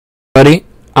Buddy,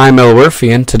 I'm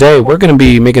Elwirfy, and today we're going to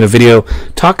be making a video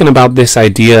talking about this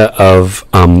idea of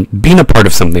being a part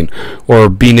of something or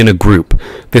being in a group.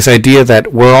 This idea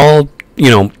that we're all,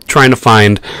 trying to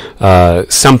find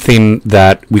something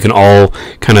that we can all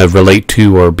kind of relate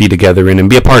to or be together in and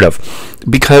be a part of.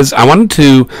 Because I wanted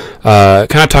to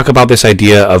kind of talk about this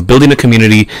idea of building a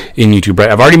community in YouTube, right?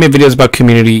 I've already made videos about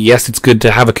community. Yes, it's good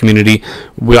to have a community.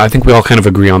 I think we all kind of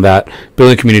agree on that.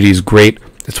 Building a community is great.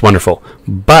 It's wonderful.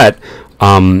 But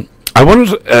I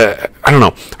wanted I don't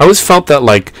know. I always felt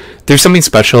that there's something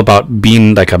special about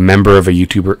being a member of a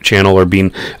YouTuber channel or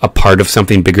being a part of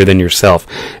something bigger than yourself.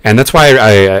 And that's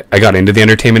why I got into the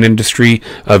entertainment industry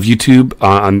of YouTube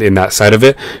in that side of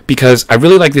it, because I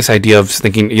really like this idea of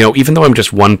thinking, even though I'm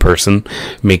just one person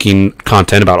making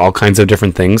content about all kinds of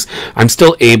different things, I'm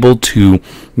still able to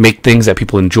make things that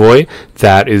people enjoy,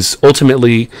 that is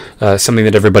ultimately something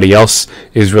that everybody else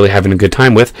is really having a good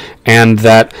time with, and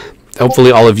that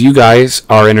hopefully all of you guys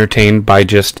are entertained by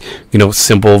just, the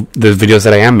videos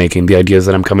that I am making, the ideas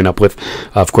that I'm coming up with.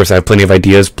 Of course, I have plenty of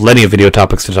ideas, plenty of video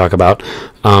topics to talk about.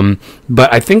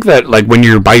 But I think that when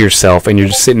you're by yourself and you're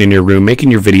just sitting in your room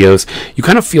making your videos, you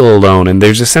kind of feel alone, and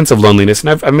there's a sense of loneliness. And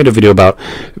I've made a video about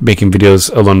making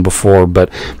videos alone before, but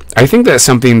I think that's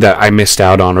something that I missed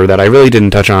out on, or that I really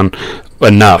didn't touch on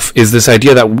enough, is this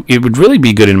idea that it would really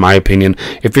be good, in my opinion,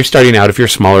 if you're starting out, if you're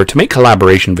smaller, to make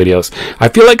collaboration videos. I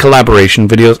feel like collaboration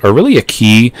videos are really a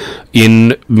key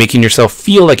in making yourself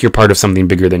feel like you're part of something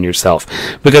bigger than yourself,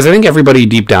 because I think everybody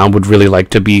deep down would really like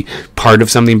to be part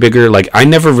of something bigger. I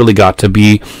never really got to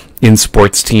be in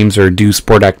sports teams or do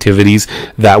sport activities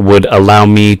that would allow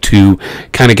me to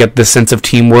kind of get this sense of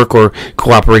teamwork or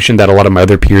cooperation that a lot of my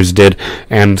other peers did.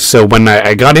 And so when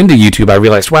I got into YouTube, I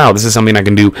realized, wow, this is something I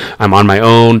can do. I'm on my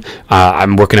own.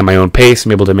 I'm working at my own pace.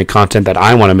 I'm able to make content that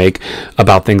I want to make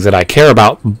about things that I care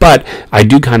about. But I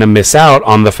do kind of miss out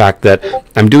on the fact that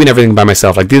I'm doing everything by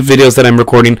myself. These videos that I'm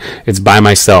recording, it's by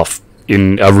myself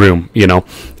in a room,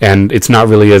 and it's not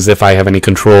really as if I have any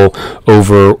control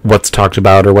over what's talked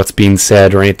about or what's being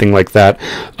said or anything like that,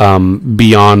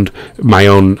 beyond my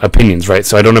own opinions, right?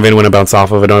 So I don't have anyone to bounce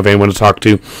off of. I don't have anyone to talk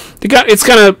to. It's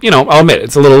kind of, I'll admit,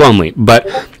 it's a little lonely, but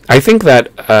I think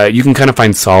that you can kind of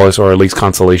find solace, or at least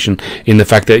consolation, in the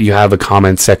fact that you have a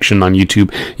comment section on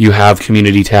YouTube, you have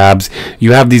community tabs,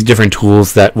 you have these different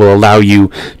tools that will allow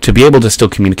you to be able to still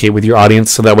communicate with your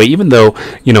audience. So that way, even though,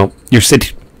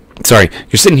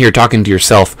 you're sitting here talking to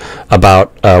yourself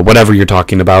about whatever you're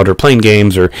talking about, or playing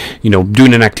games, or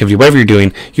doing an activity, whatever you're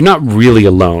doing, you're not really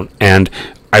alone. And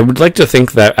I would like to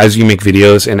think that as you make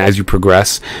videos and as you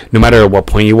progress, no matter at what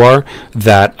point you are,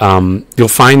 that you'll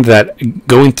find that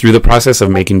going through the process of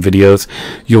making videos,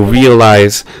 you'll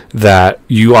realize that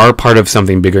you are part of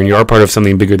something bigger, and you are part of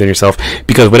something bigger than yourself,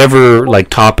 because whatever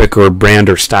topic or brand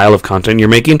or style of content you're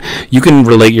making, you can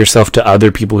relate yourself to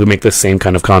other people who make the same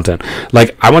kind of content.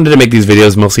 I wanted to make these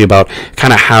videos mostly about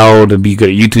kind of how to be good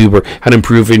at YouTube, or how to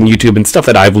improve in YouTube, and stuff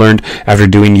that I've learned after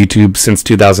doing YouTube since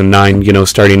 2009,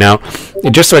 starting out,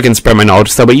 just so I can spread my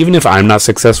knowledge, so that way even if I'm not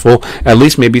successful, at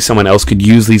least maybe someone else could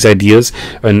use these ideas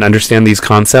and understand these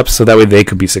concepts, so that way they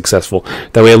could be successful.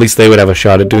 That way at least they would have a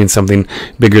shot at doing something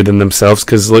bigger than themselves,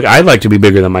 because I'd like to be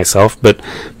bigger than myself, but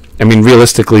I mean,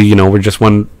 realistically,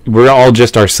 we're all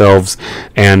just ourselves,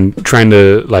 and trying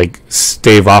to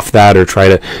stave off that or try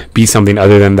to be something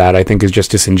other than that, I think is just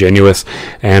disingenuous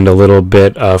and a little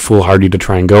bit foolhardy to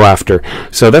try and go after.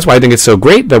 So that's why I think it's so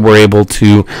great that we're able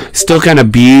to still kind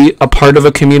of be a part of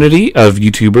a community of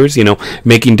YouTubers,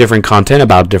 making different content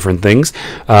about different things.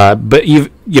 But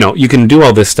you can do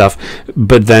all this stuff,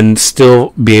 but then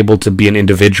still be able to be an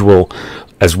individual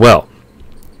as well.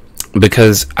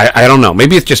 Because I don't know,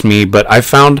 maybe it's just me, but I've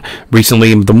found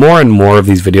recently, the more and more of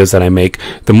these videos that I make,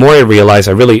 the more I realize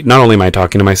I really, not only am I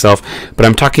talking to myself, but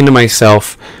I'm talking to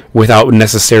myself without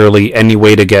necessarily any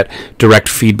way to get direct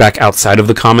feedback outside of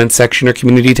the comment section or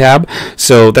community tab.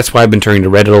 So that's why I've been turning to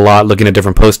Reddit a lot, looking at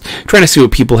different posts, trying to see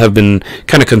what people have been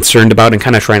kind of concerned about, and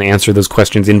kind of trying to answer those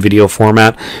questions in video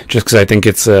format, just because I think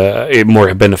it's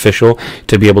more beneficial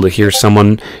to be able to hear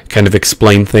someone kind of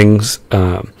explain things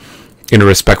in a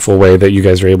respectful way that you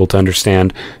guys are able to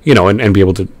understand, and be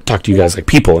able to talk to you guys like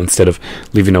people, instead of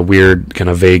leaving a weird kind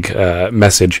of vague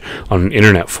message on an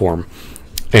internet form.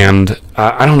 And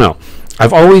I don't know.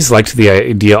 I've always liked the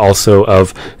idea also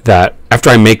of that after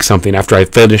I make something, after I've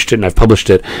finished it and I've published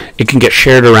it, it can get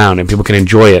shared around and people can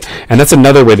enjoy it. And that's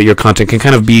another way that your content can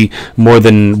kind of be more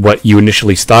than what you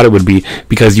initially thought it would be,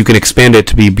 because you can expand it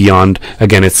to be beyond,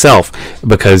 again, itself,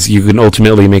 because you can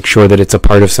ultimately make sure that it's a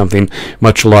part of something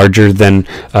much larger than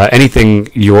anything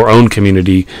your own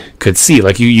community could see.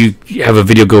 Like you have a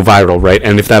video go viral, right?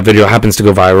 And if that video happens to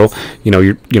go viral,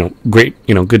 you're great,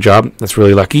 good job. That's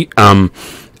really lucky.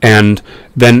 And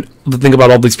then think about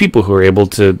all these people who are able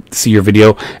to see your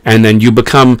video, and then you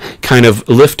become kind of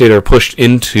lifted or pushed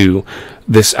into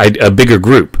this a bigger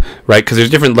group, right? Because there's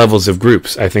different levels of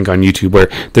groups, I think, on YouTube, where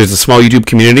there's a small YouTube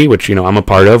community, which I'm a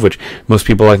part of, which most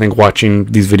people I think watching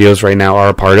these videos right now are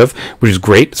a part of, which is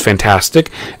great. It's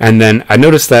fantastic. And then I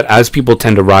noticed that as people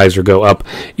tend to rise or go up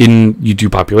in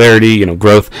YouTube popularity,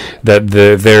 growth, that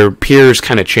their peers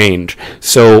kind of change.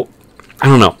 So I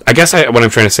don't know. I guess what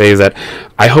I'm trying to say is that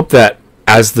I hope that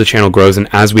as the channel grows and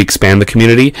as we expand the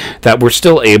community, that we're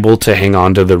still able to hang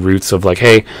on to the roots of like,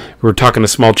 hey, we're talking to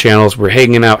small channels, we're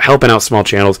hanging out, helping out small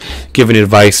channels, giving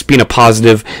advice, being a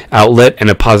positive outlet and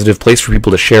a positive place for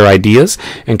people to share ideas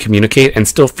and communicate, and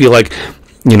still feel like,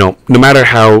 no matter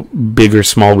how big or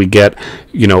small we get,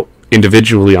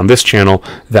 individually on this channel,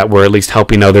 that we're at least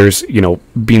helping others,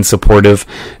 being supportive,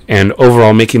 and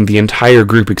overall making the entire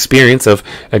group experience of,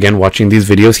 again, watching these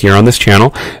videos here on this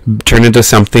channel turn into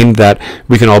something that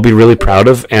we can all be really proud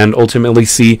of and ultimately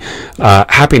see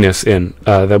happiness in,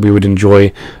 that we would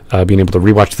enjoy being able to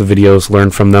rewatch the videos, learn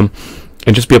from them,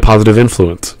 and just be a positive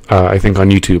influence, I think, on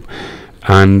YouTube.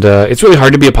 And it's really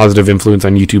hard to be a positive influence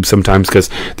on YouTube sometimes, because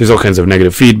there's all kinds of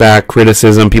negative feedback,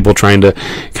 criticism, people trying to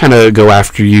kind of go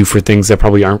after you for things that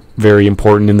probably aren't very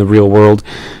important in the real world.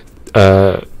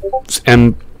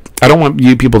 And I don't want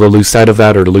you people to lose sight of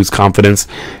that or to lose confidence,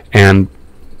 and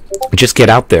just get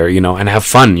out there, and have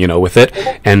fun, with it.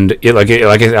 And like I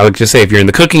like to say, if you're in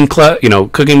the cooking club,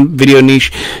 cooking video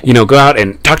niche, go out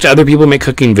and talk to other people who make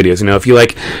cooking videos. If you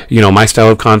like, my style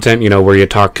of content, where you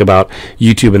talk about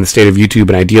YouTube and the state of YouTube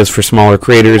and ideas for smaller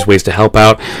creators, ways to help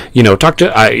out, talk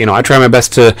to, I try my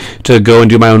best to go and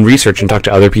do my own research and talk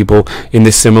to other people in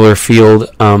this similar field,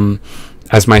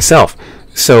 as myself.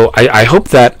 So I hope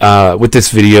that, with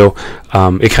this video,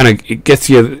 it gets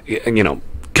you,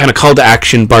 kind of call to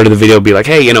action part of the video, be like,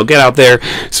 hey, get out there,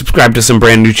 subscribe to some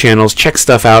brand new channels, check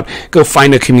stuff out, go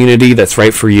find a community that's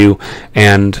right for you.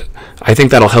 And I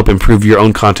think that'll help improve your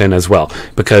own content as well,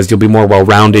 because you'll be more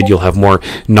well-rounded, you'll have more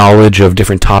knowledge of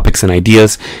different topics and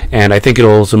ideas, and I think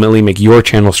it'll ultimately make your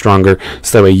channel stronger,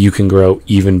 so that way you can grow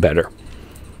even better.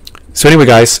 So anyway,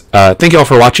 guys, thank you all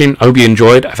for watching. I hope you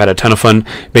enjoyed. I've had a ton of fun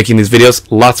making these videos.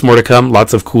 Lots more to come.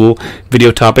 Lots of cool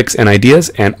video topics and ideas.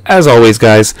 And as always,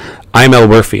 guys, I'm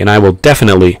Elwirfy, and I will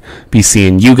definitely be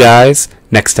seeing you guys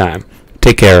next time.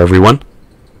 Take care, everyone.